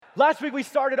Last week we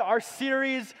started our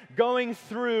series going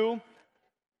through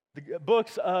the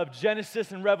books of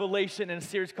Genesis and Revelation in a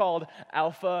series called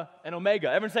Alpha and Omega.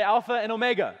 Everyone say Alpha and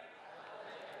Omega.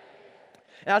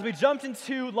 And as we jumped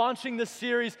into launching this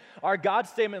series, our God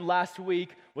statement last week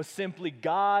was simply,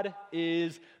 God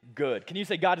is good. Can you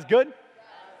say God is good? God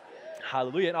is good.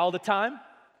 Hallelujah. And all the time?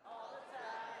 All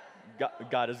the time.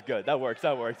 God is good. That works.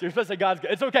 You're supposed to say God's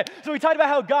good. It's okay. So we talked about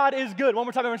how God is good. One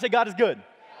more time, everyone say God is good.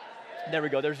 There we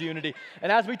go, there's unity.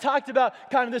 And as we talked about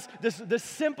kind of this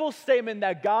simple statement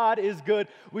that God is good,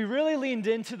 we really leaned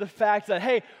into the fact that,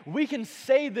 hey, we can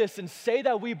say this and say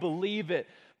that we believe it,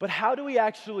 but how do we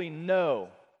actually know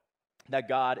that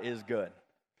God is good?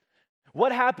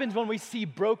 What happens when we see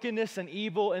brokenness and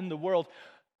evil in the world?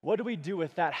 What do we do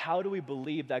with that? How do we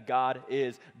believe that God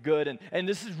is good? And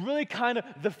this is really kind of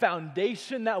the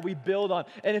foundation that we build on.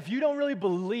 And if you don't really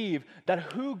believe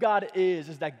that who God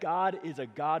is that God is a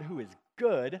God who is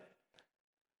good,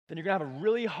 then you're going to have a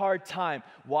really hard time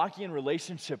walking in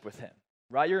relationship with Him,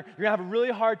 right? You're going to have a really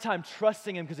hard time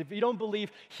trusting Him, because if you don't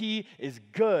believe He is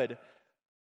good,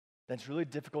 then it's really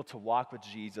difficult to walk with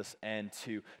Jesus and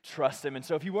to trust Him. And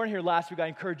so if you weren't here last week, I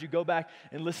encourage you to go back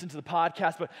and listen to the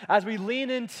podcast. But as we lean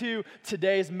into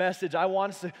today's message, I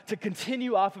want us to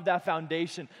continue off of that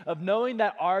foundation of knowing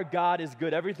that our God is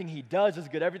good. Everything He does is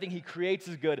good. Everything He creates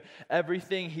is good.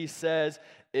 Everything He says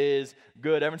is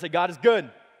good. Everyone say, God is good.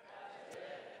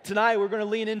 Tonight, we're going to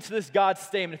lean into this God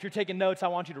statement. If you're taking notes, I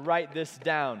want you to write this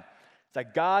down. It's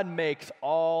that God makes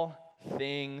all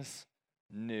things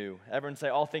new. Everyone say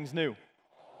all things new.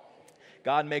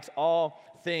 God makes all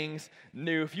things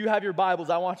new. If you have your Bibles,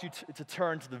 I want you to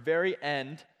turn to the very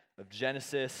end of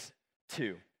Genesis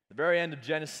 2. The very end of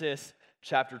Genesis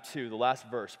chapter 2, the last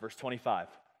verse, verse 25.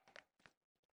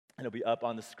 And it'll be up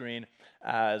on the screen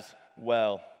as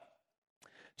well.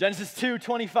 Genesis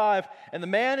 2:25, and the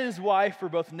man and his wife were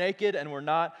both naked and were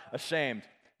not ashamed.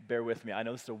 Bear with me. I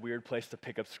know this is a weird place to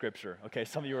pick up scripture. Okay,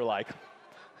 some of you are like,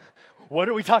 what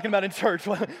are we talking about in church?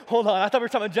 Hold on, I thought we were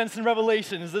talking about Genesis and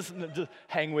Revelation. Just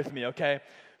hang with me, okay?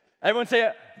 Everyone say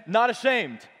it, not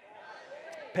ashamed.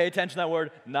 Pay attention to that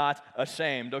word, not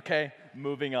ashamed, okay?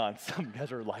 Moving on. Some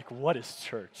guys are like, what is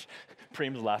church?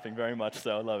 Preem's laughing very much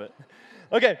so, I love it.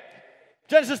 Okay,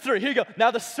 Genesis 3, here you go. Now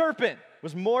the serpent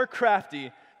was more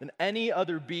crafty than any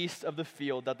other beast of the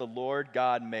field that the Lord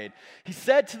God made. He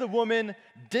said to the woman,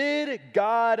 did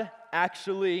God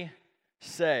actually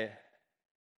say,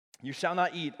 you shall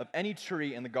not eat of any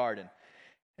tree in the garden?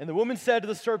 And the woman said to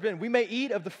the serpent, we may eat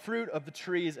of the fruit of the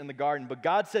trees in the garden. But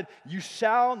God said, you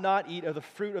shall not eat of the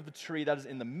fruit of the tree that is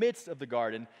in the midst of the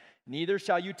garden, neither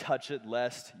shall you touch it,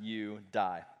 lest you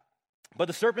die. But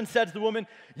the serpent said to the woman,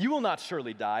 you will not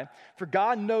surely die, for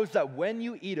God knows that when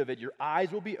you eat of it, your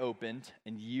eyes will be opened,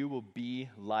 and you will be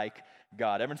like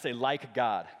God. Everyone say, like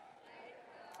God.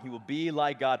 You will be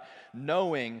like God,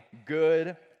 knowing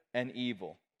good and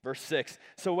evil. Verse 6,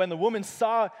 so when the woman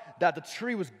saw that the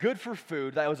tree was good for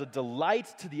food, that it was a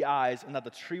delight to the eyes, and that the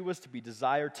tree was to be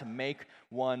desired to make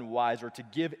one wise, or to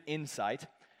give insight,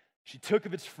 she took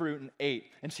of its fruit and ate,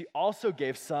 and she also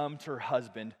gave some to her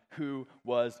husband who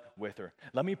was with her.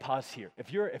 Let me pause here.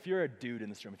 If you're a dude in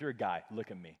this room, if you're a guy,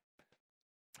 look at me.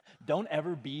 Don't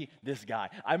ever be this guy.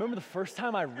 I remember the first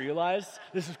time I realized,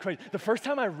 this is crazy, the first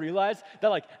time I realized that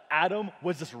like Adam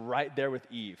was just right there with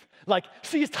Eve. Like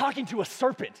she's talking to a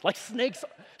serpent. Like snakes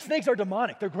are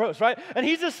demonic, they're gross, right? And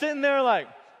he's just sitting there like,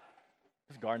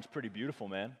 this garden's pretty beautiful,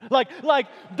 man. Like,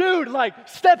 dude,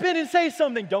 step in and say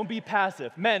something. Don't be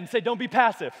passive. Men, say don't be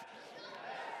passive.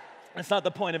 That's not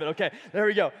the point of it. Okay, there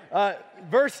we go.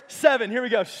 Verse 7, here we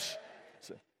go. Shh.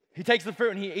 So he takes the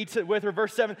fruit and he eats it with her.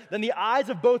 Verse 7, then the eyes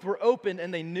of both were opened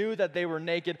and they knew that they were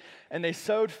naked, and they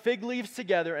sewed fig leaves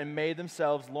together and made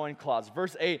themselves loincloths.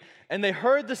 Verse 8, and they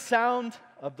heard the sound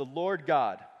of the Lord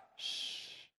God. Shh,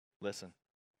 listen.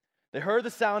 They heard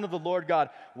the sound of the Lord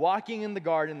God walking in the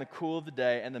garden in the cool of the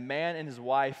day, and the man and his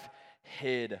wife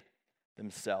hid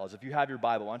themselves. If you have your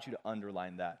Bible, I want you to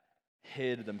underline that.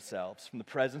 Hid themselves from the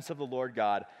presence of the Lord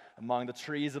God among the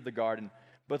trees of the garden.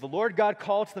 But the Lord God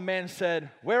called to the man and said,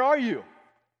 where are you?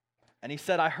 And he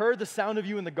said, I heard the sound of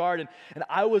you in the garden, and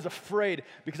I was afraid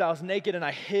because I was naked and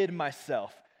I hid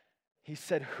myself. He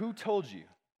said, who told you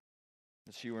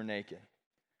that you were naked?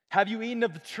 Have you eaten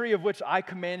of the tree of which I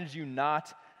commanded you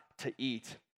not to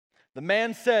eat? The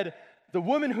man said, the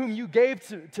woman whom you gave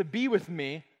to be with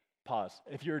me, pause.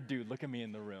 If you're a dude, look at me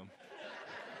in the room.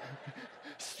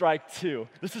 Strike two.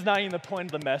 This is not even the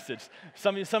point of the message.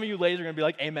 Some of you ladies are going to be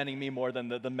like amening me more than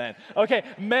the men. Okay,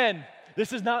 men,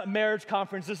 this is not marriage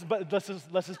conference, but let's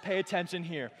just pay attention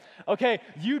here. Okay,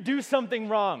 you do something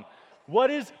wrong. What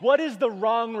is the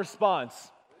wrong response?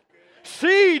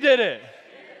 She did it.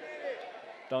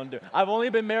 Don't do it. I've only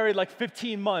been married like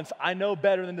 15 months. I know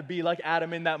better than to be like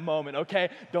Adam in that moment, okay?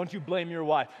 Don't you blame your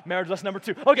wife. Marriage lesson number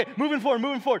 2. Okay, moving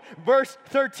forward. Verse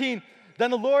 13. Then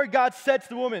the Lord God said to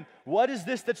the woman, what is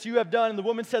this that you have done? And the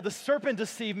woman said, the serpent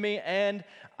deceived me and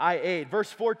I ate.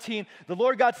 Verse 14. The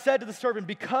Lord God said to the serpent,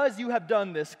 because you have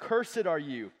done this, cursed are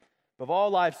you above all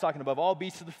livestock and above all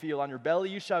beasts of the field. On your belly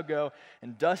you shall go,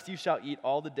 and dust you shall eat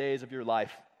all the days of your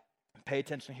life. Pay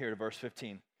attention here to verse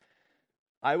 15.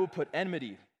 I will put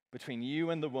enmity between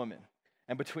you and the woman,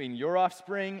 and between your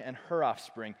offspring and her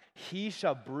offspring. He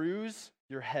shall bruise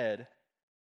your head,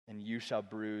 and you shall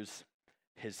bruise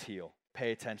his heel.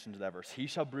 Pay attention to that verse. He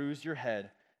shall bruise your head,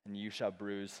 and you shall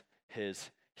bruise his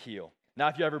heel. Now,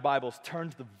 if you have your Bibles, turn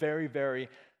to the very, very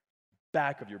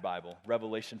back of your Bible,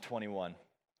 Revelation 21.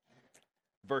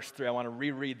 Verse 3, I want to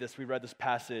reread this. We read this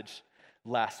passage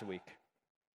last week.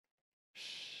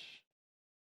 Shh.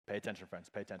 Pay attention, friends.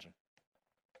 Pay attention.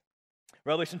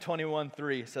 Revelation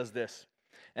 21:3 says this,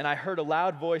 and I heard a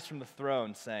loud voice from the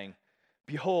throne saying,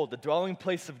 behold, the dwelling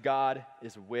place of God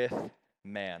is with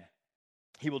man.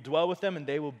 He will dwell with them, and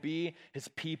they will be his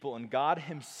people, and God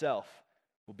himself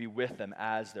will be with them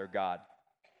as their God.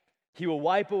 He will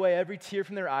wipe away every tear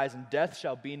from their eyes, and death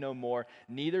shall be no more.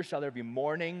 Neither shall there be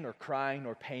mourning, nor crying,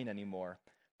 nor pain anymore,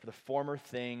 for the former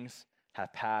things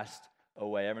have passed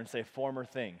away. Everyone say, former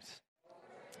things.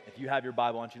 If you have your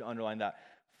Bible, I want you to underline that.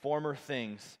 Former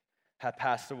things have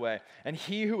passed away. And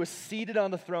he who was seated on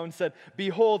the throne said,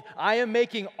 behold, I am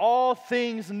making all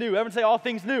things new. Everyone say, all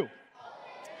things new.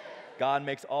 God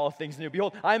makes all things new.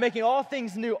 Behold, I am making all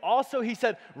things new. Also, he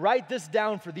said, write this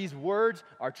down, for these words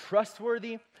are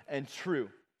trustworthy and true.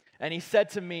 And he said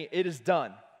to me, it is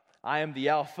done. I am the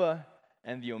Alpha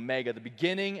and the Omega, the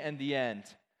beginning and the end.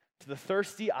 To the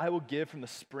thirsty I will give from the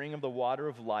spring of the water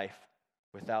of life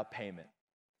without payment.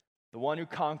 The one who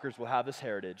conquers will have this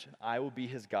heritage, and I will be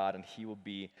his God, and he will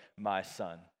be my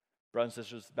son. Brothers and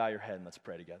sisters, bow your head and let's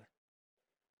pray together.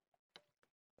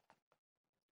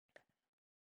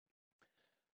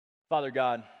 Father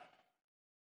God,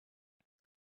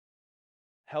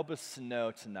 help us to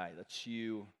know tonight that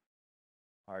you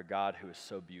are a God who is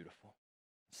so beautiful,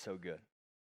 so good.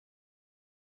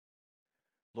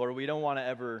 Lord, we don't want to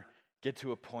ever get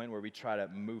to a point where we try to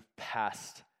move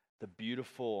past the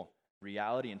beautiful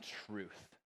reality and truth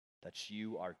that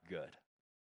you are good,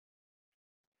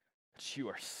 that you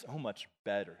are so much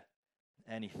better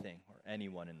than anything or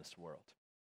anyone in this world,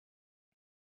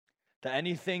 that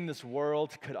anything this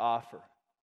world could offer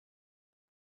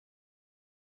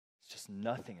is just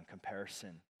nothing in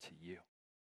comparison to you.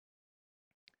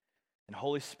 And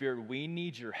Holy Spirit, we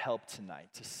need your help tonight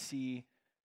to see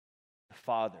the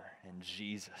Father and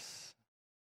Jesus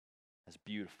as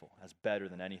beautiful, as better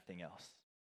than anything else.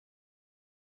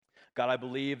 God, I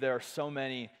believe there are so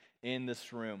many in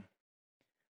this room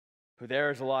who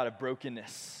there is a lot of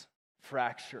brokenness,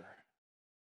 fracture,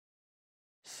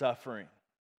 suffering,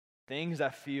 things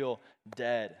that feel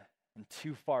dead and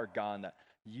too far gone that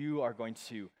you are going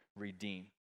to redeem,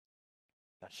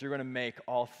 that you're going to make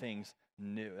all things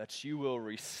new, that you will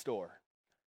restore.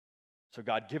 So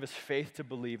God, give us faith to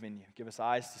believe in you. Give us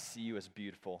eyes to see you as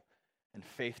beautiful and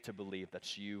faith to believe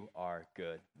that you are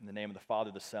good. In the name of the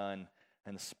Father, the Son,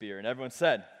 and the Spirit. And everyone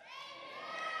said,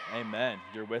 Amen. Amen.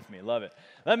 You're with me. Love it.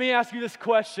 Let me ask you this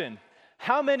question.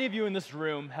 How many of you in this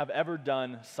room have ever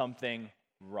done something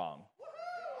wrong?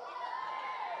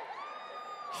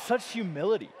 Such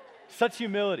humility. Such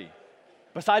humility.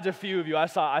 Besides a few of you, I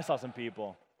saw some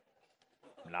people.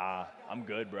 Nah, I'm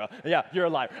good, bro. Yeah, you're a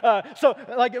liar. So,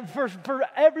 for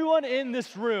everyone in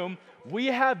this room, we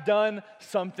have done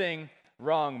something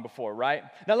wrong before, right?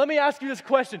 Now, let me ask you this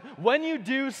question. When you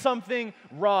do something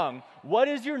wrong, what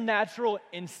is your natural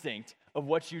instinct of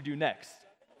what you do next?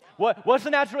 What's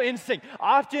the natural instinct?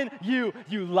 Often you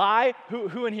lie.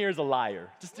 Who in here is a liar?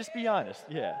 Just be honest.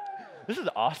 Yeah. This is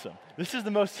awesome. This is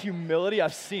the most humility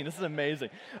I've seen. This is amazing.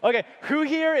 Okay, who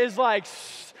here is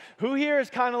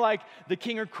kind of like the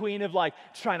king or queen of like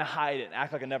trying to hide it and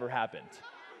act like it never happened?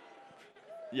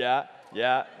 Yeah.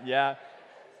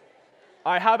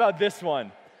 All right, how about this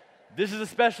one? This is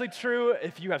especially true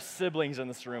if you have siblings in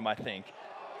this room, I think.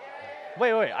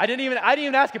 Wait, I didn't even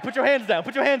ask you. Put your hands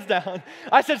down.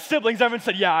 I said siblings. Everyone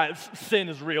said, yeah, sin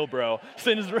is real, bro.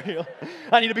 Sin is real.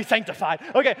 I need to be sanctified.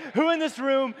 Okay, who in this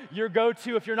room, your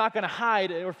go-to, if you're not going to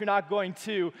hide or if you're not going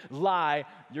to lie,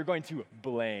 you're going to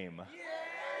blame?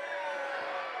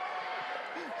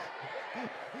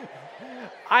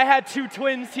 I had two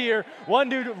twins here. One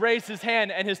dude raised his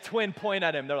hand and his twin pointed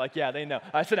at him. They're like, yeah, they know.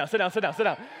 All right, sit down, sit down, sit down, sit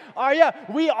down. All right, yeah,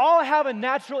 we all have a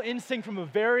natural instinct from a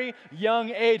very young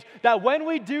age that when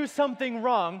we do something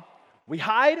wrong, we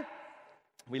hide,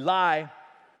 we lie,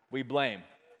 we blame.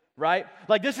 Right?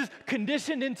 Like this is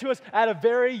conditioned into us at a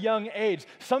very young age.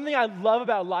 Something I love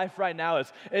about life right now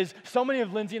is so many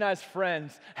of Lindsay and I's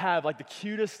friends have like the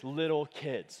cutest little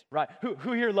kids, right?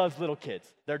 Who here loves little kids?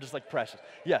 They're just like precious.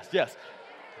 Yes, yes.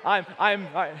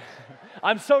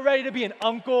 I'm so ready to be an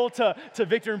uncle to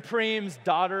Victor and Preem's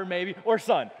daughter maybe, or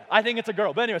son. I think it's a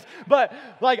girl, but anyways. But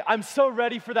like I'm so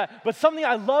ready for that. But something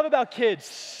I love about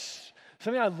kids,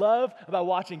 something I love about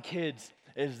watching kids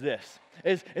is this.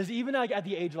 Is even like at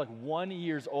the age of like 1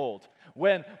 year old,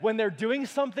 when they're doing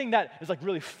something that is like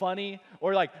really funny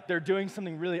or like they're doing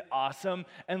something really awesome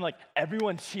and like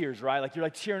everyone cheers, right? Like you're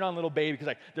like cheering on little baby because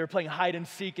like they're playing hide and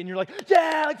seek and you're like,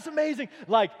 yeah, like it's amazing.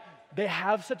 Like they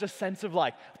have such a sense of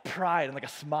like pride and like a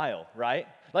smile, right?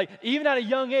 Like even at a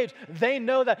young age, they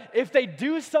know that if they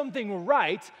do something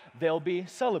right, they'll be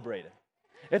celebrated.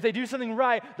 If they do something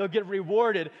right, they'll get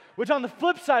rewarded, which on the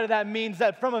flip side of that means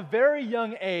that from a very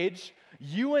young age,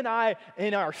 you and I,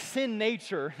 in our sin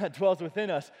nature that dwells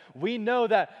within us, we know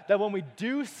that when we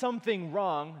do something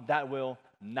wrong, that will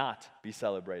not be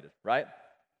celebrated, right?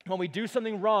 When we do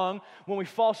something wrong, when we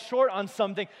fall short on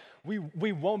something,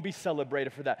 we won't be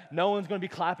celebrated for that. No one's going to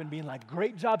be clapping, being like,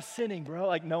 great job sinning, bro.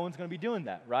 Like, no one's going to be doing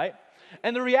that, right?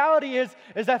 And the reality is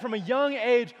that from a young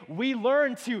age, we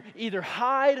learn to either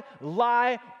hide,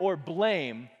 lie, or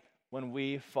blame when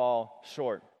we fall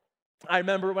short. I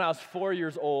remember when I was 4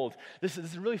 years old, this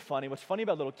is really funny. What's funny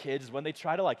about little kids is when they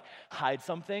try to like hide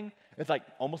something, it's like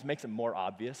almost makes it more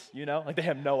obvious, you know? Like they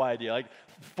have no idea. Like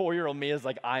 4-year-old me is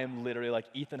like, I am literally like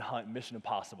Ethan Hunt, Mission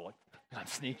Impossible. Like, I'm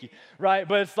sneaky, right?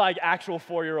 But it's like actual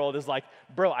 4-year-old is like,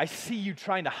 bro, I see you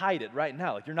trying to hide it right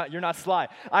now. Like you're not sly.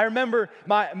 I remember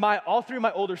all three of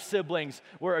my older siblings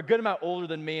were a good amount older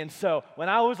than me, and so when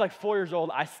I was like 4 years old,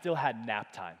 I still had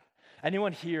nap time.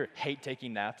 Anyone here hate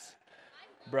taking naps?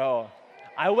 Bro,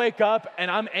 I wake up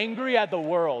and I'm angry at the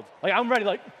world. Like I'm ready,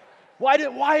 like,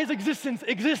 why is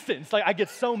existence? Like I get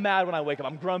so mad when I wake up,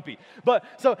 I'm grumpy. But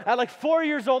so at like 4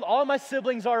 years old, all my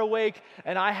siblings are awake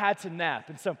and I had to nap.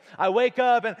 And so I wake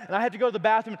up and I had to go to the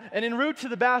bathroom. And en route to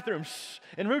the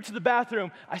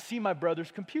bathroom, I see my brother's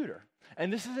computer.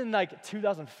 And this is in like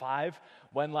 2005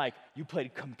 when like you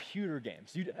played computer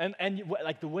games.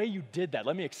 Like the way you did that,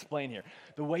 let me explain here.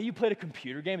 The way you played a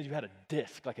computer game is you had a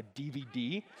disc, like a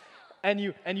DVD, and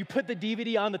you put the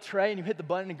DVD on the tray and you hit the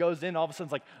button and it goes in, and all of a sudden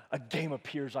it's like a game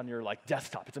appears on your like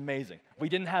desktop. It's amazing. We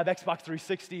didn't have Xbox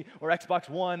 360 or Xbox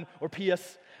One or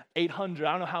PS 800.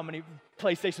 I don't know how many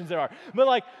PlayStations there are. But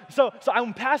like, so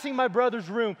I'm passing my brother's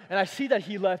room and I see that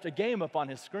he left a game up on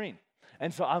his screen.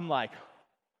 And so I'm like,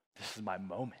 this is my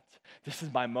moment. This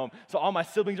is my moment. So all my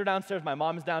siblings are downstairs. My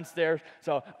mom is downstairs.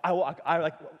 So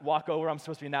I walk over. I'm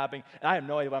supposed to be napping, and I have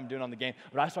no idea what I'm doing on the game.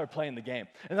 But I start playing the game,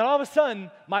 and then all of a sudden,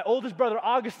 my oldest brother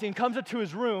Augustine comes up to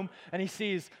his room, and he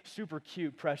sees super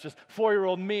cute, precious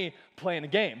 4-year-old me playing a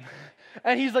game,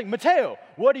 and he's like, "Mateo,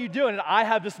 what are you doing?" And I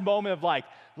have this moment of like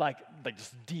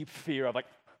just deep fear of like,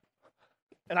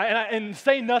 and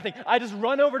say nothing. I just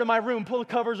run over to my room, pull the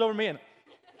covers over me, and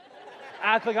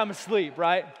act like I'm asleep,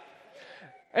 right?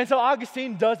 And so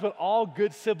Augustine does what all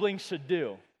good siblings should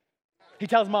do. He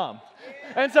tells mom.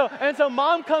 And so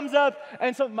mom comes up,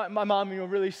 and so my mom,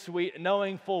 really sweet,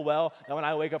 knowing full well that when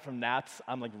I wake up from naps,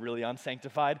 I'm like really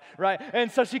unsanctified, right?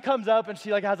 And so she comes up and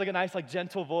she like has like a nice like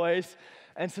gentle voice.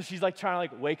 And so she's like trying to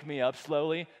like wake me up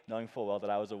slowly, knowing full well that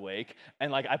I was awake.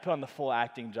 And like I put on the full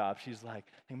acting job. She's like,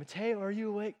 "Hey, Mateo, are you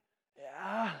awake?"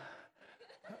 "Yeah."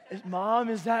 "Mom,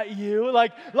 is that you?"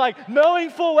 Like knowing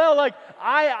full well, like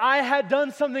I had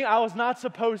done something I was not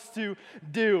supposed to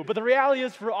do. But the reality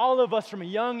is for all of us from a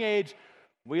young age,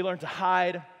 we learn to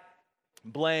hide,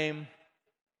 blame,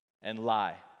 and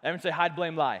lie. Everyone say hide,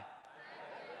 blame, lie.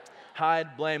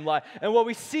 Hide, blame, lie. And what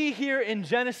we see here in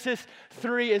Genesis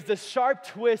 3 is this sharp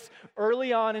twist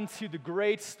early on into the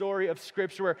great story of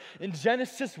Scripture, where in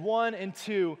Genesis 1 and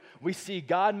 2, we see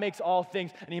God makes all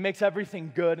things, and He makes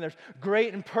everything good, and there's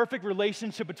great and perfect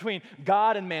relationship between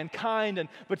God and mankind, and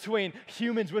between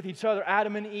humans with each other.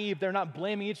 Adam and Eve, they're not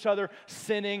blaming each other,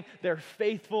 sinning, they're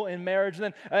faithful in marriage.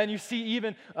 And you see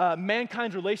even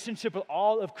mankind's relationship with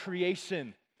all of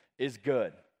creation is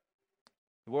good.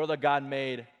 The world that God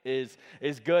made is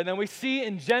good. And then we see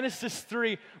in Genesis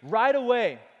 3 right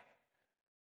away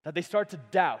that they start to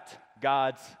doubt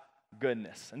God's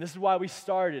goodness. And this is why we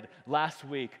started last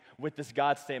week with this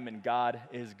God statement, God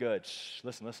is good. Shh,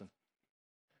 listen.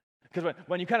 Because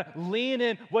when you kind of lean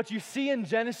in, what you see in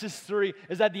Genesis 3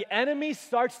 is that the enemy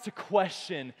starts to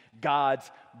question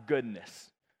God's goodness,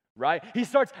 right? He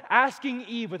starts asking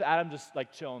Eve, with Adam just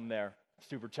like chilling there,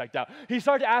 super checked out. He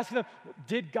starts asking them,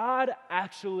 did God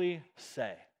actually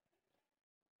say?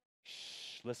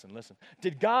 Shh, listen.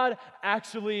 Did God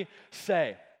actually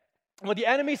say? What the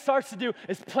enemy starts to do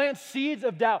is plant seeds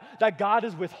of doubt that God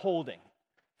is withholding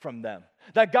from them.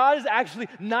 That God is actually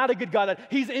not a good God, that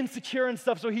he's insecure and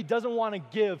stuff, so he doesn't want to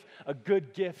give a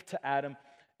good gift to Adam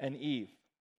and Eve.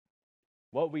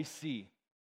 What we see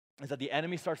is that the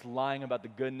enemy starts lying about the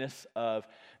goodness of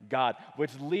God,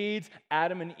 which leads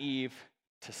Adam and Eve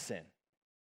to sin.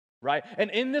 Right? And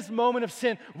in this moment of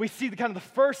sin, we see the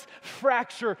first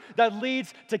fracture that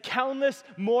leads to countless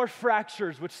more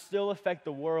fractures which still affect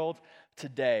the world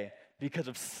today because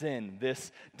of sin,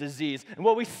 this disease. And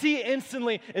what we see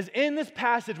instantly is in this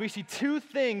passage, we see two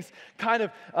things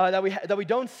that we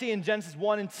don't see in Genesis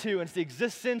 1 and 2, and it's the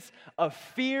existence of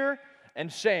fear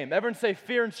and shame. Everyone say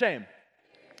fear and shame.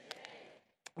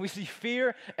 We see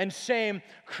fear and shame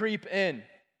creep in.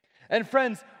 And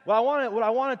friends, what I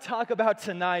want to talk about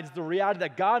tonight is the reality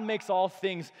that God makes all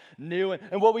things new.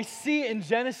 And what we see in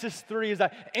Genesis 3 is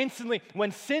that instantly,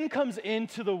 when sin comes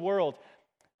into the world,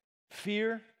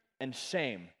 fear and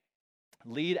shame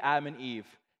lead Adam and Eve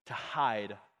to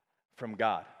hide from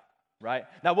God, right?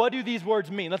 Now, what do these words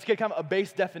mean? Let's get kind of a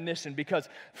base definition, because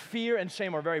fear and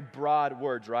shame are very broad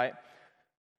words, right?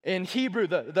 In Hebrew,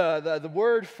 the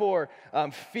word for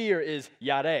fear is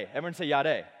yareh. Everyone say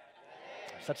yareh.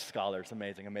 Such scholars,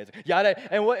 amazing. Yareh,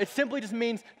 and what it simply just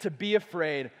means to be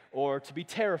afraid or to be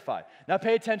terrified. Now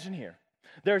pay attention here.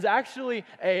 There's actually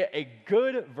a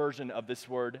good version of this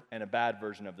word and a bad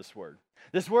version of this word.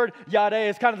 This word, yareh,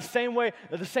 is kind of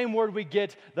the same word we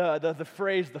get the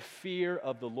phrase, the fear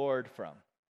of the Lord from.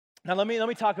 Now let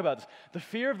me talk about this. The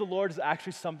fear of the Lord is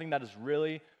actually something that is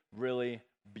really, really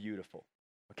beautiful.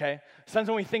 Okay? Sometimes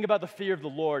when we think about the fear of the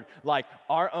Lord, like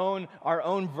our own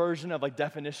version of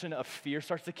definition of fear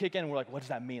starts to kick in, and we're like, what does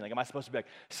that mean? Like, am I supposed to be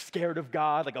scared of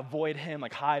God, avoid him,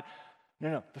 hide?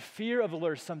 No. The fear of the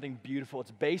Lord is something beautiful.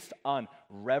 It's based on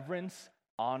reverence,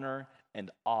 honor, and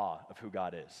awe of who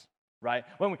God is. Right?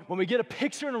 When we get a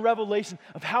picture and a revelation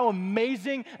of how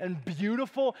amazing and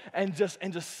beautiful and just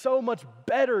so much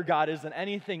better God is than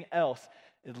anything else,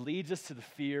 it leads us to the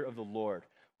fear of the Lord,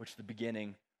 which is the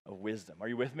beginning of wisdom. Are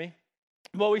you with me?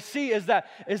 What we see is that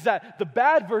the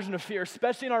bad version of fear,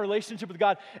 especially in our relationship with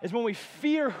God, is when we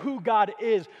fear who God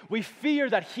is. We fear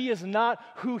that he is not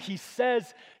who he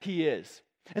says he is.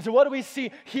 And so what do we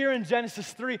see here in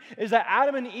Genesis 3 is that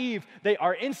Adam and Eve, they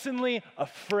are instantly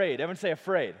afraid. Everyone say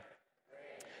afraid.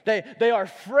 They are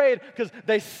afraid because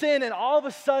they sin, and all of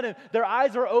a sudden their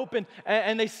eyes are opened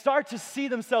and they start to see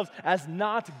themselves as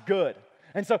not good.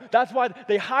 And so that's why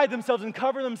they hide themselves and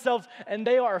cover themselves, and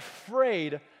they are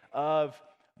afraid of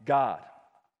God.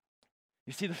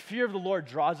 You see, the fear of the Lord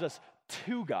draws us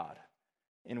to God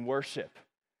in worship.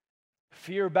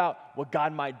 Fear about what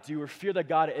God might do, or fear that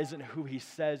God isn't who he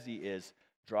says he is,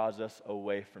 draws us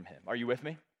away from him. Are you with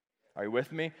me? Are you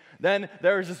with me? Then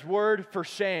there is this word for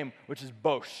shame, which is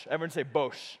bosh. Everyone say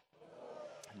bosh.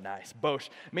 Nice. Bosh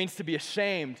means to be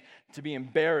ashamed, to be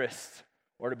embarrassed,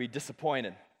 or to be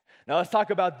disappointed. Now let's talk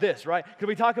about this, right? Because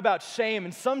we talk about shame,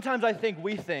 and sometimes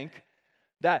we think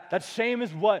that shame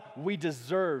is what we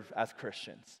deserve as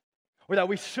Christians, or that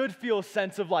we should feel a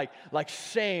sense of like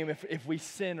shame if we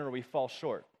sin or we fall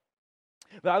short.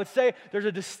 But I would say there's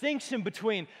a distinction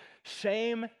between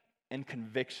shame and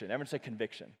conviction. Everyone say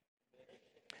conviction.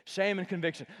 Shame and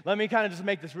conviction. Let me kind of just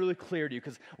make this really clear to you,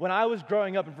 because when I was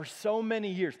growing up, and for so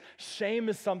many years, shame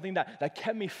is something that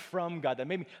kept me from God, that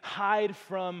made me hide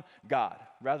from God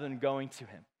rather than going to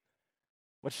him.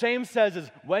 What shame says is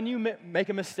when you make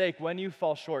a mistake, when you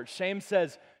fall short, shame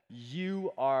says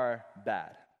you are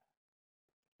bad.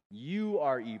 You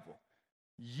are evil.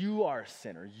 You are a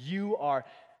sinner.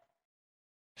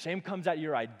 Shame comes at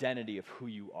your identity of who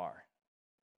you are.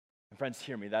 And friends,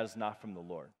 hear me, that is not from the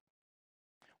Lord.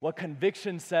 What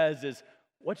conviction says is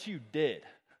what you did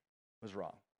was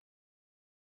wrong.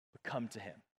 But come to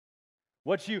him.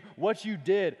 What you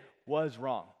did was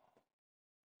wrong.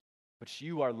 But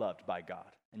you are loved by God,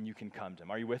 and you can come to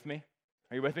him. Are you with me?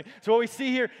 Are you with me? So what we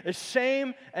see here is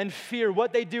shame and fear.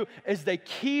 What they do is they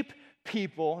keep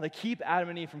Adam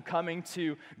and Eve from coming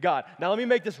to God. Now let me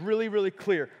make this really, really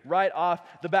clear right off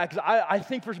the bat, because I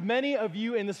think for many of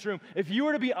you in this room, if you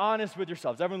were to be honest with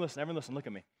yourselves, everyone listen, look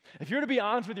at me. If you were to be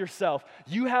honest with yourself,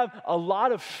 you have a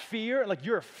lot of fear, like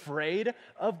you're afraid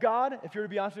of God, if you were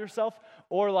to be honest with yourself,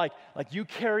 or like you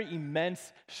carry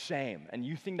immense shame, and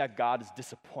you think that God is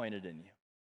disappointed in you.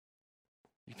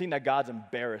 You think that God's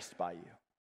embarrassed by you.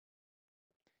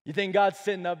 You think God's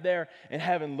sitting up there in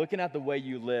heaven looking at the way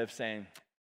you live saying,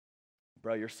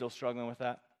 bro, you're still struggling with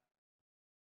that?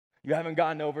 You haven't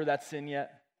gotten over that sin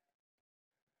yet?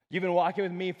 You've been walking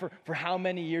with me for how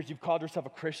many years? You've called yourself a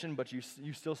Christian, but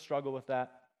you still struggle with that?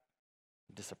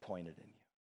 I'm disappointed in you.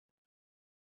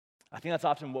 I think that's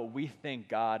often what we think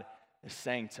God is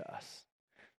saying to us.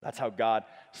 That's how God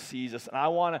sees us. And I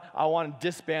want to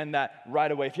disband that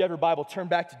right away. If you have your Bible, turn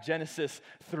back to Genesis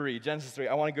 3. Genesis 3.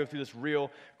 I want to go through this real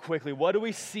quickly. What do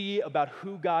we see about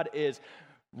who God is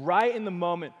right in the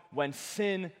moment when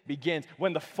sin begins,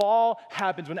 when the fall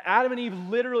happens, when Adam and Eve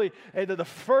literally, the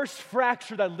first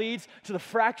fracture that leads to the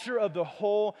fracture of the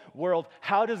whole world?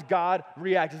 How does God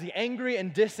react? Is he angry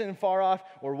and distant and far off,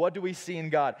 or what do we see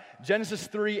in God? Genesis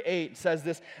 3:8 says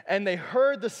this, and they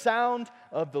heard the sound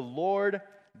of the Lord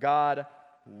God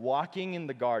walking in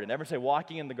the garden. Everyone say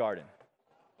walking in the garden.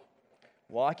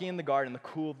 Walking in the garden in the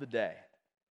cool of the day.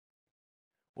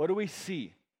 What do we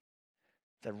see?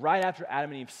 That right after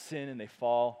Adam and Eve sin and they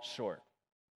fall short,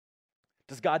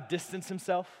 does God distance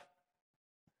himself?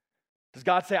 Does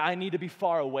God say, I need to be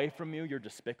far away from you, you're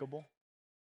despicable?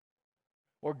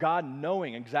 Or God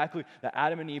knowing exactly that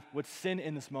Adam and Eve would sin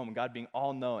in this moment, God being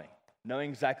all-knowing, knowing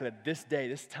exactly that this day,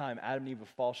 this time, Adam and Eve would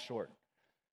fall short,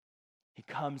 he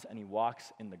comes and he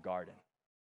walks in the garden.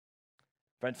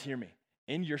 Friends, hear me.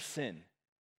 In your sin,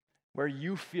 where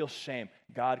you feel shame,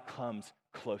 God comes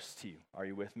close to you. Are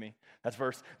you with me? That's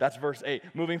verse 8.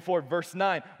 Moving forward, verse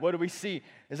 9, what do we see?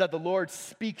 Is that the Lord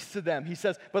speaks to them. He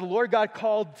says, but the Lord God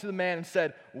called to the man and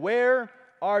said, where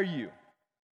are you?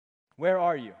 Where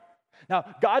are you? Now,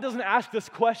 God doesn't ask this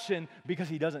question because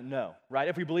he doesn't know, right?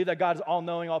 If we believe that God is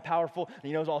all-knowing, all-powerful, and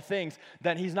he knows all things,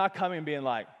 then he's not coming and being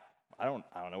like, I don't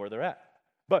know where they're at.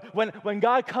 But when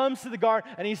God comes to the garden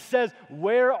and he says,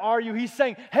 where are you? He's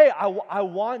saying, hey, I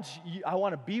want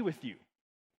to be with you.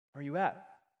 Where are you at?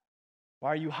 Why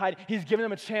are you hiding? He's giving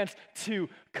them a chance to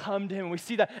come to him. We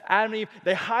see that Adam and Eve,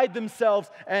 they hide themselves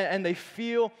and they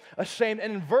feel ashamed.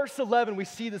 And in verse 11, we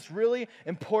see this really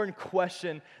important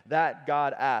question that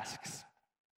God asks.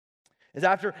 Is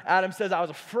after Adam says, I was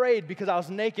afraid because I was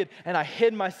naked and I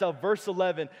hid myself. Verse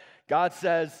 11, God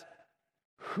says,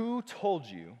 who told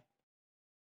you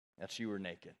that you were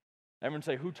naked? Everyone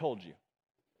say, who told you?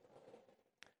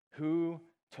 Who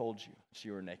told you that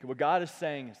you were naked? What God is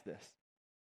saying is this.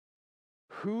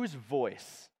 Whose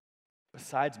voice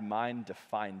besides mine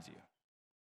defines you?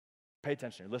 Pay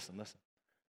attention here. Listen.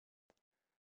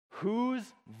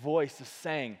 Whose voice is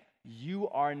saying you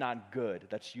are not good,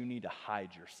 that you need to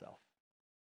hide yourself?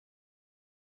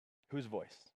 Whose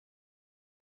voice?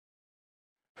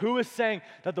 Who is saying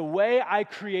that the way I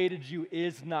created you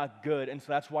is not good, and so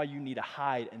that's why you need to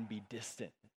hide and be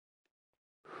distant?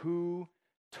 Who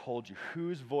told you?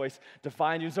 Whose voice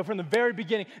defined you? And so from the very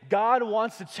beginning, God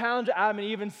wants to challenge Adam and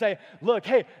Eve and say, look,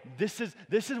 hey, this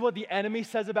is what the enemy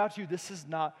says about you. This is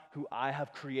not who I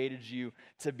have created you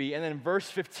to be. And then in verse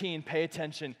 15, pay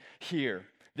attention here.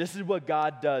 This is what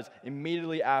God does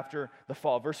immediately after the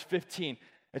fall. Verse 15,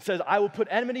 it says, I will put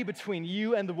enmity between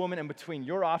you and the woman and between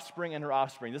your offspring and her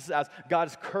offspring. This is as God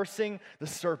is cursing the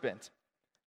serpent.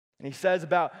 And he says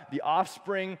about the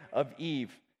offspring of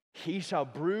Eve, he shall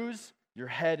bruise your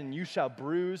head and you shall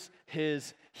bruise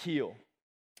his heel.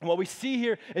 And what we see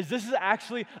here is this is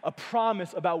actually a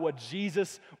promise about what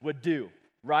Jesus would do,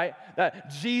 right? That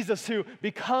Jesus, who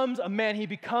becomes a man, he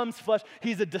becomes flesh,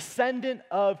 he's a descendant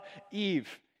of Eve.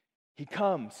 He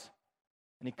comes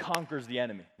and he conquers the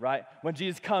enemy, right? When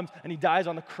Jesus comes and he dies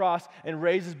on the cross and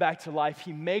raises back to life,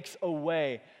 he makes a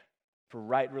way for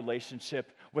right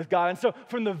relationship with God. And so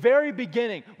from the very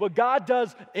beginning, what God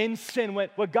does in sin,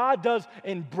 what God does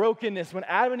in brokenness, when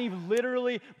Adam and Eve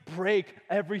literally break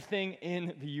everything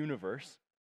in the universe, is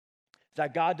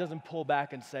that God doesn't pull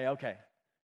back and say, okay,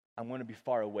 I'm going to be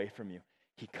far away from you.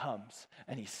 He comes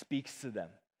and he speaks to them.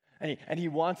 And he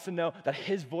wants to know that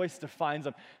his voice defines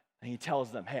them. And he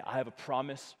tells them, hey, I have a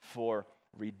promise for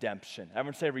redemption.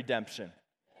 Everyone say redemption.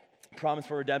 Promise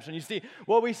for redemption. You see,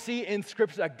 what we see in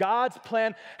Scripture, that God's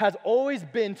plan has always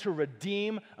been to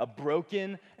redeem a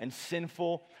broken and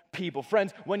sinful people.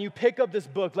 Friends, when you pick up this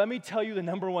book, let me tell you the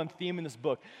number one theme in this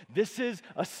book. This is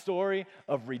a story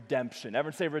of redemption.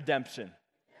 Everyone say redemption.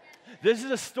 This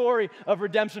is a story of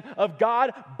redemption, of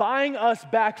God buying us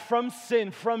back from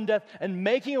sin, from death, and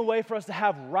making a way for us to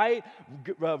have right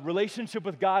relationship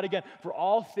with God again, for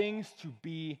all things to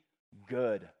be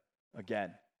good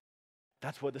again.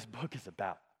 That's what this book is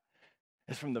about.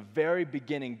 It's from the very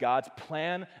beginning, God's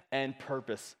plan and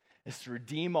purpose is to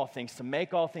redeem all things, to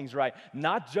make all things right,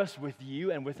 not just with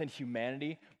you and within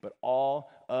humanity, but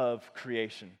all of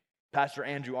creation. Pastor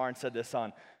Andrew Arndt said this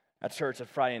at church at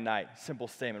Friday night. Simple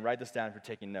statement. Write this down if you're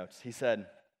taking notes. He said,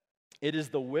 "It is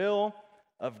the will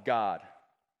of God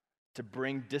to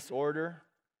bring disorder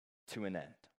to an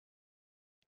end."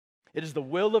 It is the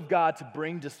will of God to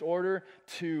bring disorder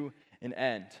to an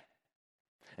end.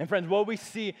 And friends, what we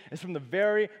see is from the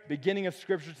very beginning of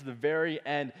Scripture to the very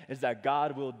end is that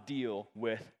God will deal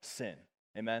with sin.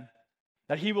 Amen?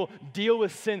 That He will deal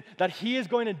with sin, that He is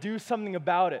going to do something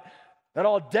about it. That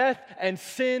all death and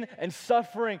sin and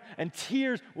suffering and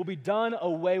tears will be done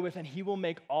away with, and He will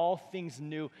make all things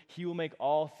new. He will make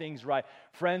all things right.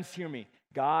 Friends, hear me.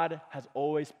 God has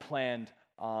always planned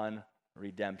on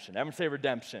redemption. Everyone say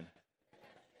redemption.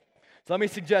 So let me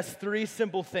suggest 3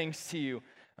 simple things to you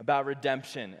about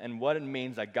redemption and what it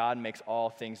means that God makes all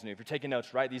things new. If you're taking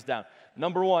notes, write these down.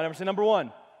 Number 1, everyone say number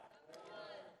 1,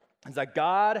 is that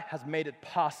God has made it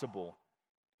possible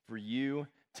for you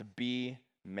to be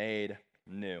made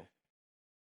new.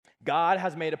 God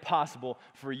has made it possible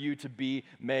for you to be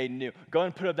made new. Go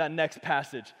and put up that next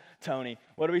passage, Tony.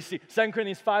 What do we see? 2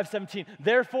 Corinthians 5:17.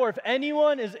 Therefore, if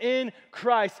anyone is in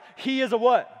Christ, he is a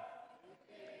what?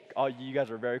 Oh, you guys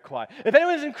are very quiet. If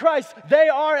anyone is in Christ, they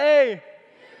are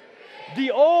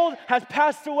the old has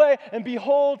passed away, and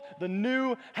behold, the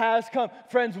new has come.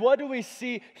 Friends, what do we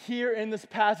see here in this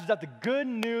passage? That the good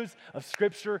news of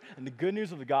Scripture and the good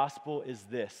news of the gospel is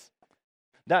this.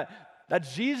 That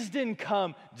Jesus didn't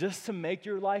come just to make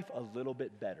your life a little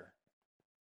bit better.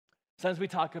 Sometimes we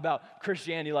talk about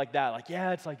Christianity like that. Like,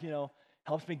 yeah, it's like,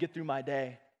 helps me get through my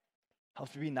day.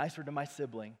 Helps me be nicer to my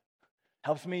sibling.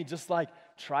 Helps me just like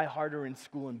try harder in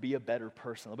school and be a better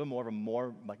person, a little bit more of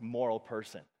a moral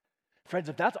person. Friends,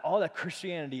 if that's all that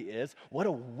Christianity is, what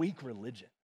a weak religion,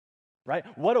 right?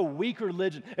 What a weak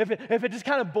religion. If it just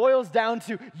kind of boils down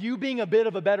to you being a bit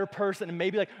of a better person and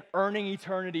maybe like earning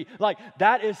eternity, like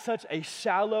that is such a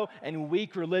shallow and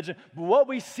weak religion. But what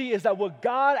we see is that what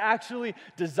God actually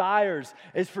desires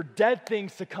is for dead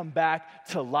things to come back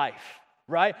to life.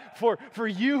 Right? For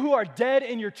you who are dead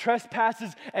in your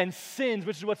trespasses and sins,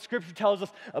 which is what Scripture tells us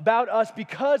about us,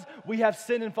 because we have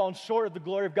sinned and fallen short of the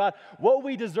glory of God, what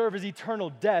we deserve is eternal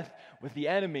death with the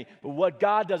enemy. But what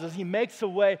God does is He makes a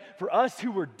way for us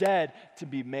who were dead to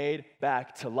be made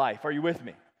back to life. Are you with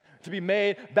me? To be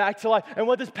made back to life. And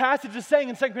what this passage is saying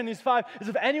in 2 Corinthians 5 is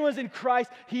if anyone's in Christ,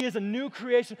 he is a new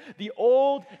creation. The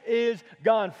old is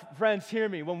gone. Friends, hear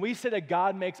me. When we say that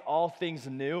God makes all things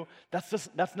new,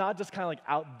 that's not just kind of like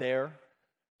out there.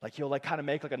 Like He'll like kind of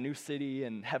make like a new city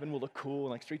and heaven will look cool and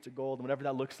like streets of gold and whatever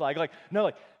that looks like. No,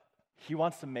 He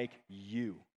wants to make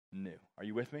you new. Are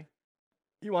you with me?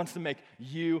 He wants to make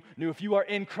you new. If you are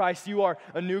in Christ, you are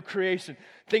a new creation.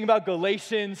 Think about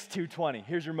Galatians 2:20.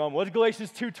 Here's your moment. What does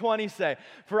Galatians 2:20 say?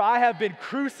 For I have been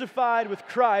crucified with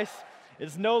Christ. It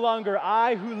is no longer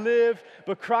I who live,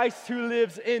 but Christ who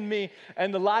lives in me.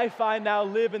 And the life I now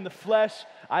live in the flesh,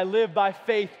 I live by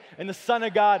faith in the Son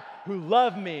of God who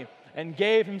loved me and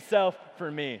gave Himself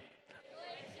for me.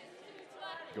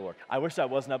 Good work. I wish that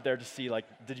wasn't up there to see,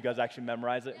 did you guys actually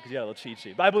memorize it? Because you had a little cheat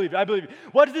sheet. But I believe you.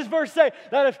 What does this verse say?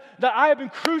 That I have been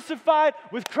crucified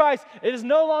with Christ. It is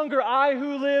no longer I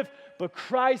who live, but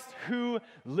Christ who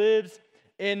lives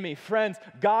in me. Friends,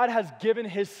 God has given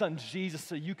His Son Jesus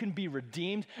so you can be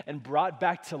redeemed and brought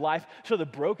back to life, so the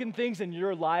broken things in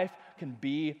your life can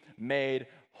be made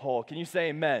whole. Can you say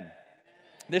amen?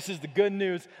 This is the good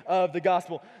news of the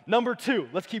gospel. Number 2,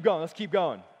 let's keep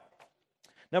going.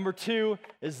 Number 2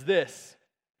 is this,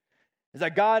 is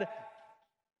that God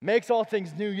makes all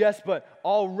things new, yes, but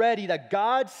already that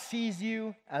God sees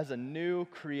you as a new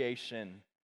creation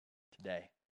today.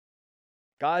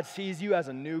 God sees you as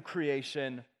a new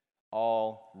creation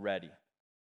already.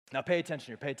 Now pay attention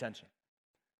here, pay attention.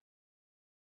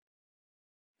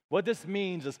 What this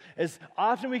means is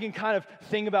often we can kind of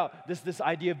think about this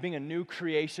idea of being a new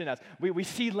creation as we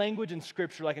see language in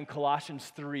Scripture like in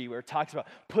Colossians 3 where it talks about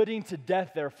putting to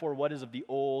death, therefore, what is of the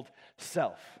old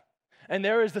self. And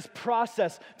there is this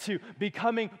process to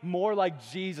becoming more like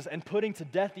Jesus and putting to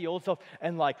death the old self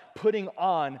and like putting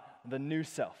on the new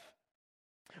self.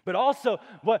 But also,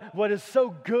 what is so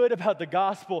good about the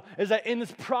gospel is that in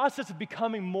this process of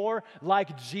becoming more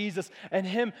like Jesus and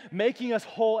Him making us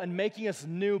whole and making us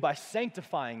new by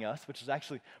sanctifying us, which is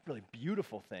actually a really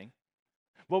beautiful thing,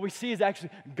 what we see is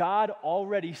actually God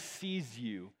already sees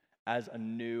you as a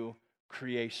new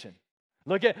creation.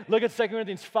 Look at 2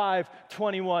 Corinthians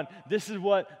 5:21. This is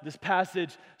what this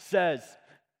passage says.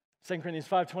 2 Corinthians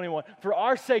 5:21. For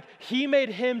our sake, He made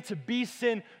Him to be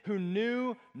sin who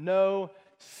knew no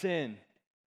sin,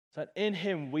 so that in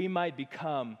him we might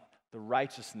become the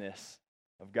righteousness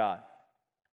of God.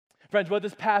 Friends, what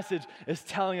this passage is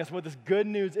telling us, what this good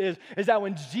news is that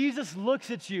when Jesus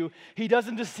looks at you, he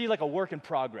doesn't just see like a work in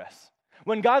progress.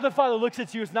 When God the Father looks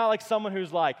at you, it's not like someone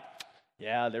who's like,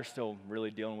 yeah, they're still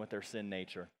really dealing with their sin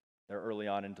nature. They're early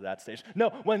on into that stage. No,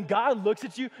 when God looks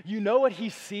at you, you know what he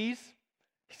sees?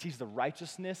 He sees the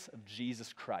righteousness of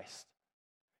Jesus Christ.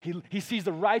 He sees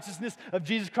the righteousness of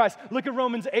Jesus Christ. Look at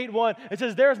Romans 8:1. It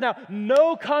says, there is now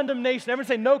no condemnation. Everyone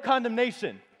say no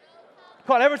condemnation.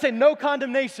 Come on, everyone say no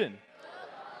condemnation.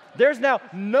 There's now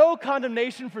no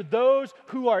condemnation for those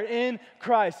who are in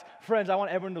Christ. Friends, I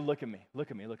want everyone to look at me. Look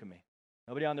at me, look at me.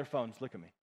 Nobody on their phones, look at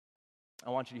me.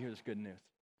 I want you to hear this good news.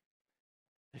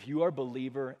 If you are a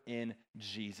believer in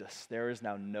Jesus, there is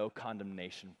now no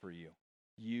condemnation for you.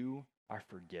 You are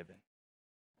forgiven.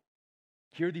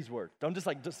 Hear these words. Don't just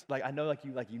like I know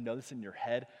you know this in your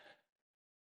head.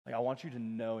 Like I want you to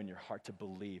know in your heart to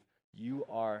believe you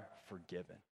are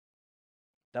forgiven.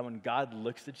 That when God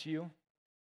looks at you,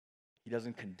 he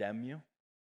doesn't condemn you,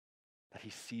 that he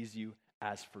sees you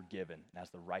as forgiven, as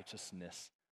the righteousness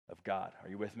of God. Are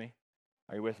you with me?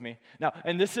 Are you with me? Now,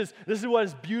 and this is what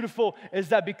is beautiful, is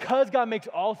that because God makes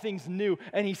all things new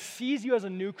and he sees you as a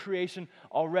new creation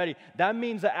already, that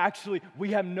means that actually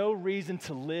we have no reason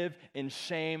to live in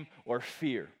shame or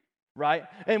fear, right?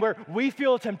 And where we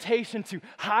feel a temptation to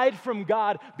hide from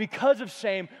God because of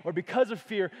shame or because of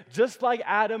fear, just like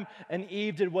Adam and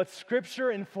Eve did, what Scripture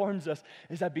informs us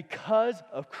is that because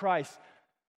of Christ,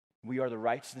 we are the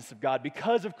righteousness of God.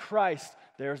 Because of Christ,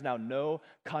 there is now no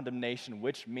condemnation,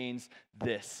 which means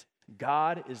this: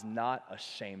 God is not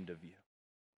ashamed of you,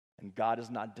 and God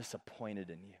is not disappointed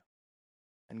in you,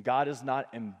 and God is not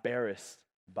embarrassed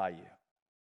by you.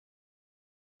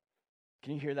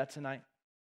 Can you hear that tonight?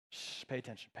 Shh, pay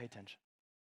attention, pay attention.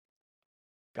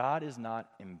 God is not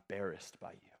embarrassed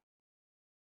by you.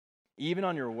 Even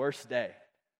on your worst day,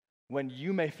 when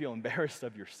you may feel embarrassed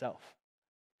of yourself,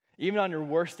 even on your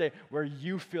worst day where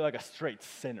you feel like a straight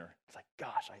sinner, it's like,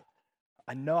 gosh,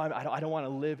 I know I don't want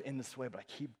to live in this way, but I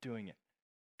keep doing it.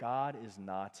 God is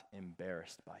not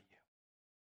embarrassed by you.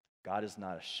 God is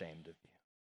not ashamed of you.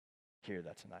 Hear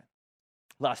that tonight.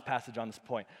 Last passage on this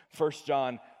point. 1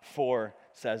 John 4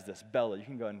 says this. Bella, you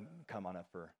can go and come on up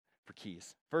for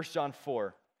keys. 1 John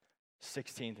 4,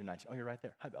 16 through 19. Oh, you're right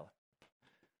there. Hi, Bella.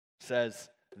 Says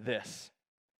this.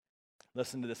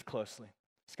 Listen to this closely.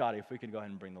 Scotty, if we could go ahead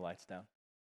and bring the lights down.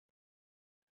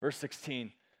 Verse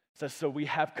 16 says, so we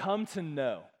have come to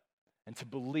know and to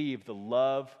believe the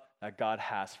love that God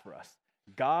has for us.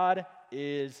 God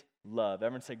is love.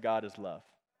 Everyone say God is love.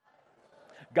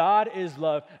 God is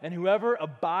love, and whoever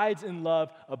abides in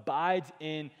love abides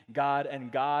in God,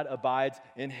 and God abides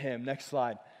in him. Next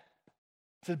slide.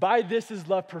 It says, by this is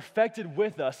love perfected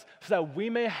with us, so that we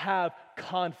may have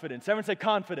confidence. Everyone say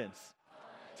confidence.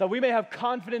 So we may have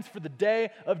confidence for the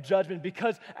day of judgment,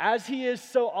 because as he is,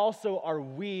 so also are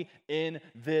we in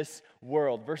this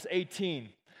world. Verse 18,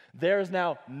 there is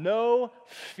now no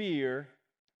fear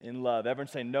in love. Everyone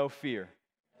say no fear.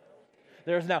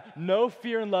 There is now no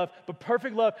fear in love, but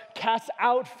perfect love casts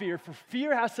out fear, for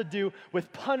fear has to do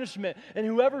with punishment, and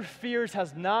whoever fears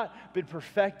has not been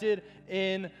perfected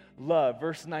in love.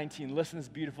 Verse 19, listen to this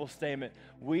beautiful statement.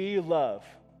 We love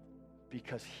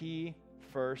because he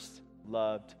first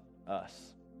loved us.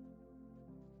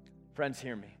 Friends,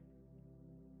 hear me.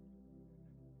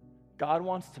 God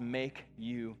wants to make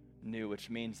you new, which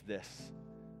means this: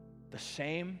 the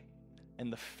shame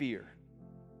and the fear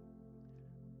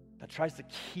that tries to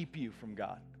keep you from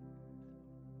God,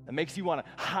 that makes you want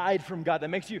to hide from God, that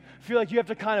makes you feel like you have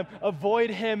to kind of avoid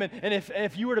him, and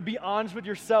if you were to be honest with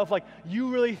yourself, like you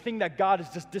really think that God is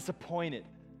just disappointed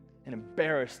and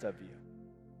embarrassed of you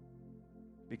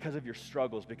because of your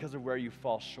struggles, because of where you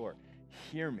fall short.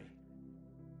 Hear me.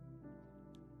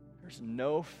 There's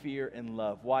no fear in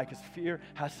love. Why? Because fear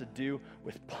has to do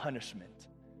with punishment.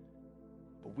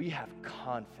 But we have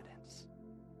confidence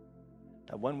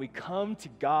that when we come to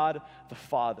God the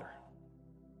Father,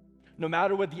 no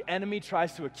matter what the enemy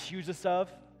tries to accuse us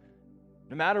of,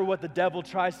 no matter what the devil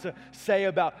tries to say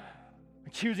about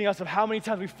accusing us of how many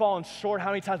times we've fallen short, how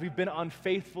many times we've been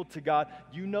unfaithful to God,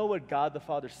 you know what God the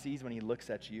Father sees when he looks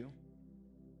at you?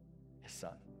 His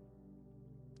son,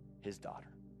 his daughter,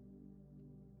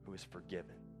 who is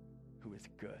forgiven, who is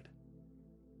good,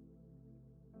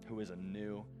 who is a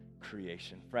new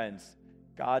creation. Friends,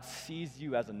 God sees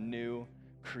you as a new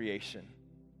creation.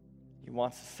 He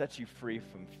wants to set you free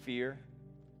from fear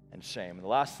and shame. And the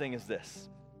last thing is this,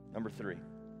 number 3,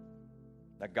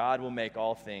 that God will make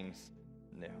all things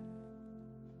new.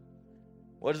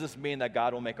 What does this mean that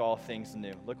God will make all things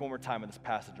new? Look one more time at this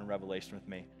passage in Revelation with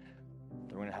me. Then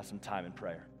we're going to have some time in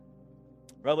prayer.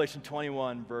 Revelation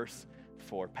 21, verse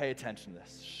 4. Pay attention to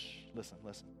this. Shh,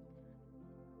 listen.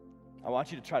 I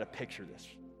want you to try to picture this.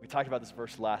 We talked about this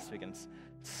verse last week, and it's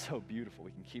so beautiful. We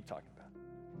can keep talking about it.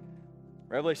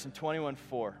 Revelation 21,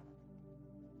 4.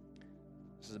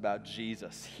 This is about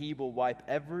Jesus. He will wipe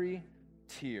every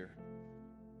tear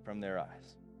from their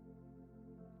eyes.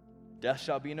 Death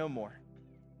shall be no more.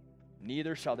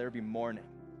 Neither shall there be mourning,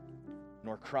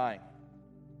 nor crying,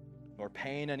 nor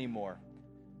pain anymore,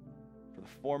 for the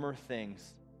former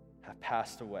things have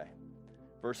passed away.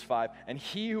 Verse 5, and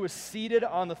he who was seated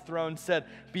on the throne said,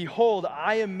 behold,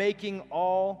 I am making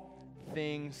all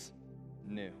things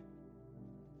new.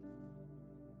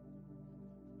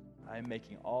 I am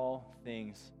making all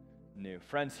things new.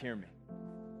 Friends, hear me.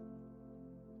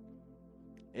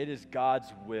 It is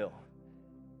God's will,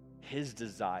 his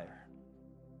desire,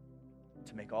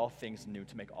 to make all things new,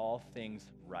 to make all things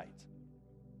right.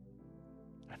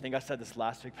 I think I said this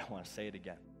last week, but I want to say it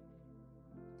again.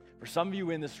 For some of you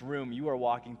in this room, you are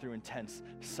walking through intense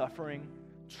suffering,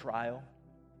 trial.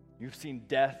 You've seen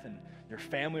death in your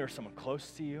family or someone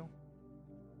close to you.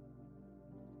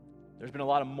 There's been a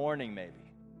lot of mourning, maybe.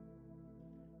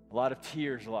 A lot of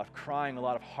tears, a lot of crying, a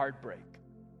lot of heartbreak.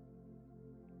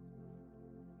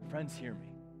 Friends, hear me.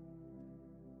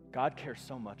 God cares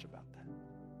so much about that.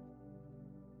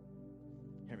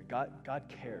 Hear me. God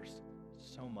cares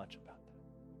so much about that.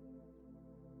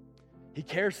 He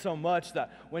cares so much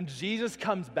that when Jesus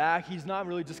comes back, he's not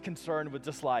really just concerned with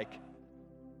just like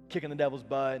kicking the devil's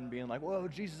butt and being like, whoa,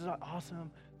 Jesus is awesome.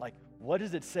 Like, what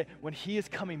does it say? When he is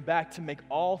coming back to make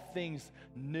all things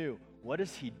new, what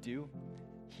does he do?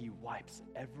 He wipes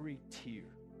every tear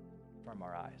from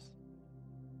our eyes.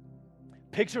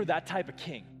 Picture that type of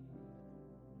king.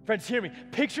 Friends, hear me.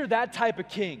 Picture that type of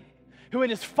king who in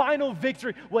his final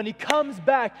victory, when he comes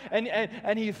back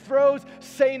and he throws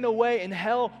Satan away in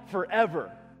hell forever.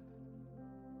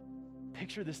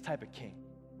 Picture this type of king.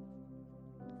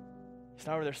 He's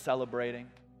not over there celebrating.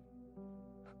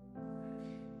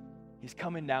 He's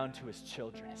coming down to his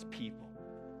children, his people.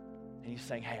 And he's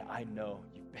saying, hey, I know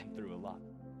you've been through a lot.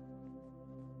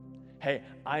 Hey,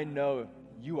 I know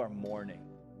you are mourning.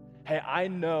 Hey, I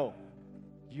know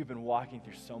you've been walking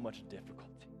through so much difficulty.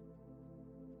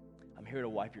 I'm here to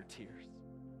wipe your tears.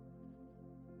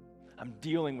 I'm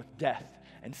dealing with death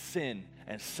and sin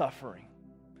and suffering.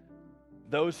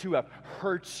 Those who have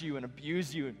hurt you and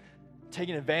abused you and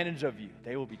taken advantage of you,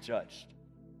 they will be judged.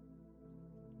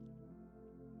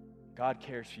 God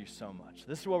cares for you so much.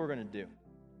 This is what we're going to do.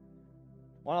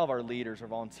 One of our leaders or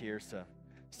volunteers to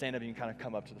stand up, you can kind of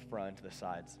come up to the front, to the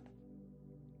sides.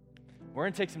 We're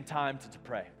going to take some time to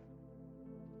pray.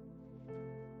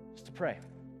 Just to pray.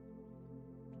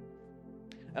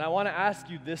 And I want to ask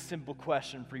you this simple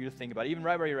question for you to think about. Even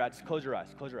right where you're at, just close your eyes.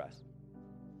 Close your eyes.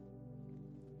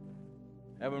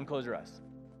 Everyone close your eyes.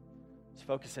 Just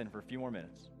focus in for a few more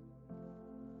minutes.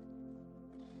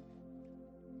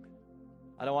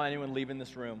 I don't want anyone leaving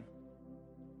this room.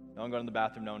 No one going to the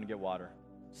bathroom, no one to get water.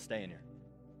 Stay in here.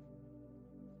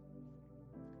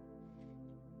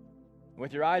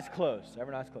 With your eyes closed,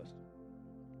 everyone eyes closed.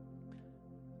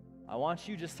 I want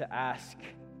you just to ask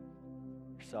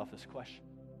yourself this question.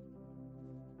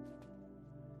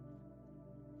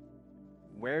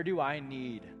 Where do I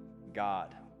need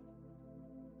God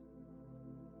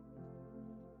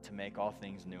to make all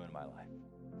things new in my life?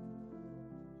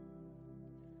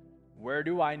 Where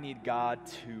do I need God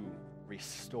to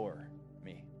restore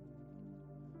me?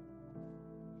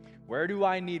 Where do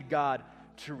I need God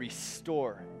to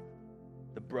restore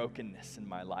the brokenness in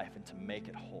my life and to make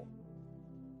it whole?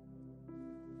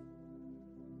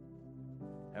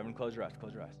 Everyone close your eyes,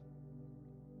 close your eyes.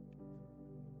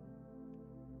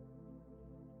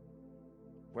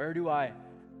 Where do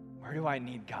I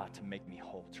need God to make me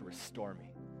whole, to restore me?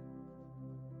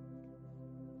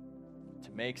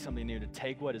 To make something new, to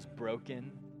take what is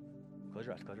broken. Close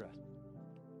your eyes, close your eyes.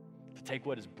 To take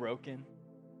what is broken,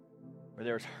 where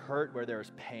there is hurt, where there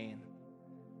is pain.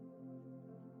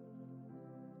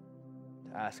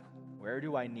 To ask, where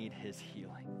do I need his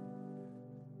healing?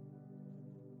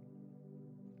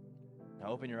 Now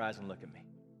open your eyes and look at me.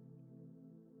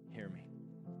 Hear me.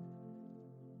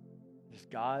 It is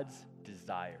God's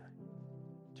desire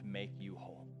to make you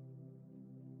whole.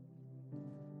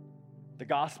 The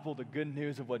gospel, the good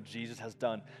news of what Jesus has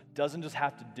done, doesn't just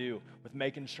have to do with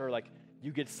making sure like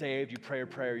you get saved, you pray a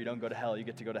prayer, you don't go to hell, you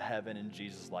get to go to heaven, and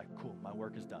Jesus is like, cool, my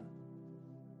work is done.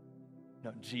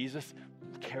 No, Jesus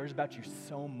cares about you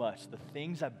so much. The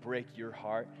things that break your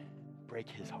heart, break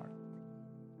his heart.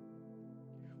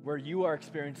 where you are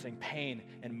experiencing pain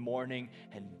and mourning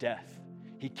and death.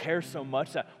 He cares so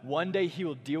much that one day he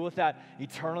will deal with that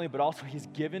eternally, but also he's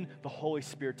given the Holy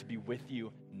Spirit to be with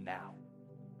you now.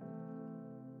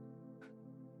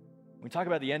 When we talk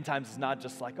about the end times, it's not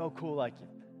just like, oh, cool, like,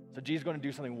 so Jesus is going to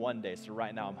do something one day, so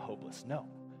right now I'm hopeless. No.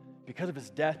 Because of his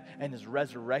death and his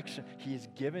resurrection, he has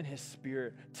given his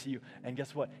Spirit to you. And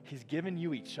guess what? He's given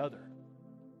you each other.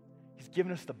 He's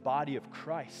given us the body of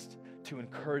Christ to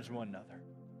encourage one another,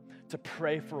 to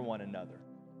pray for one another,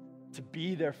 to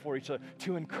be there for each other,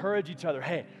 to encourage each other.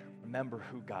 Hey, remember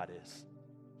who God is.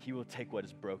 He will take what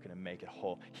is broken and make it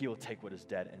whole. He will take what is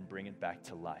dead and bring it back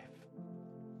to life.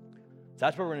 So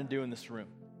that's what we're going to do in this room.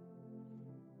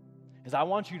 Is I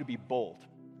want you to be bold.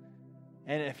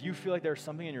 And if you feel like there's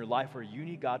something in your life where you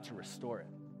need God to restore it,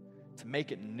 to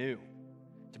make it new,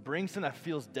 to bring something that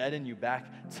feels dead in you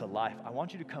back to life, I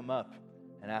want you to come up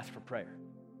and ask for prayer.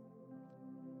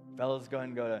 Fellas, go ahead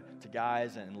and go to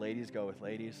guys, and ladies go with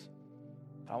ladies.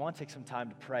 But I want to take some time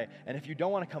to pray. And if you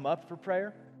don't want to come up for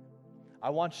prayer,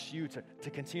 I want you to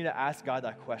continue to ask God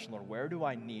that question, Lord, where do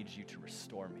I need you to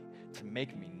restore me, to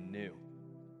make me new?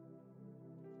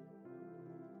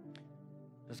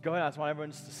 Just go ahead. I just want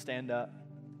everyone just to stand up.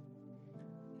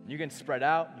 You can spread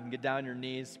out. You can get down on your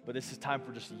knees. But this is time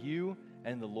for just you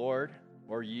and the Lord,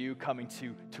 or you coming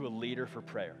to a leader for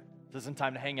prayer. This isn't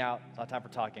time to hang out. It's not time for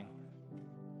talking.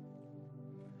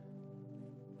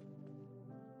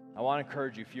 I want to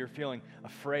encourage you, if you're feeling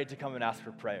afraid to come and ask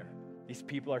for prayer, these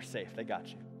people are safe. They got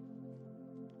you.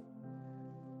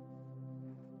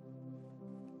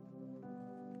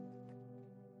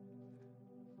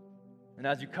 And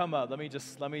as you come up, let me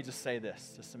just say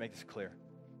this, just to make this clear.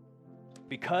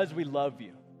 Because we love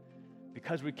you,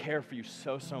 because we care for you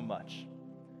so much,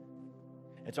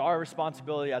 it's our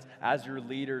responsibility as your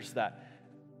leaders that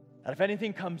if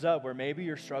anything comes up where maybe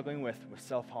you're struggling with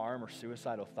self-harm or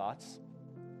suicidal thoughts,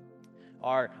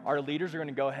 our leaders are going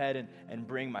to go ahead and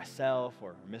bring myself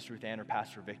or Miss Ruth Ann or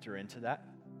Pastor Victor into that,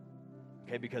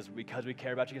 okay? Because we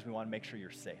care about you, because we want to make sure you're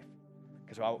safe.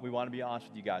 Because we want to be honest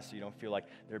with you guys so you don't feel like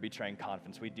they're betraying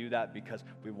confidence. We do that because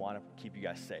we want to keep you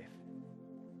guys safe.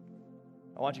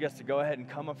 I want you guys to go ahead and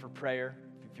come up for prayer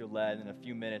if you feel led. In a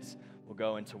few minutes, we'll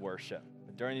go into worship.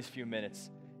 But during these few minutes,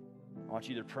 I want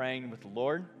you either praying with the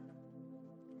Lord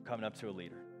or coming up to a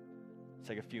leader. Let's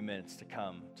take a few minutes to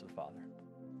come to the Father.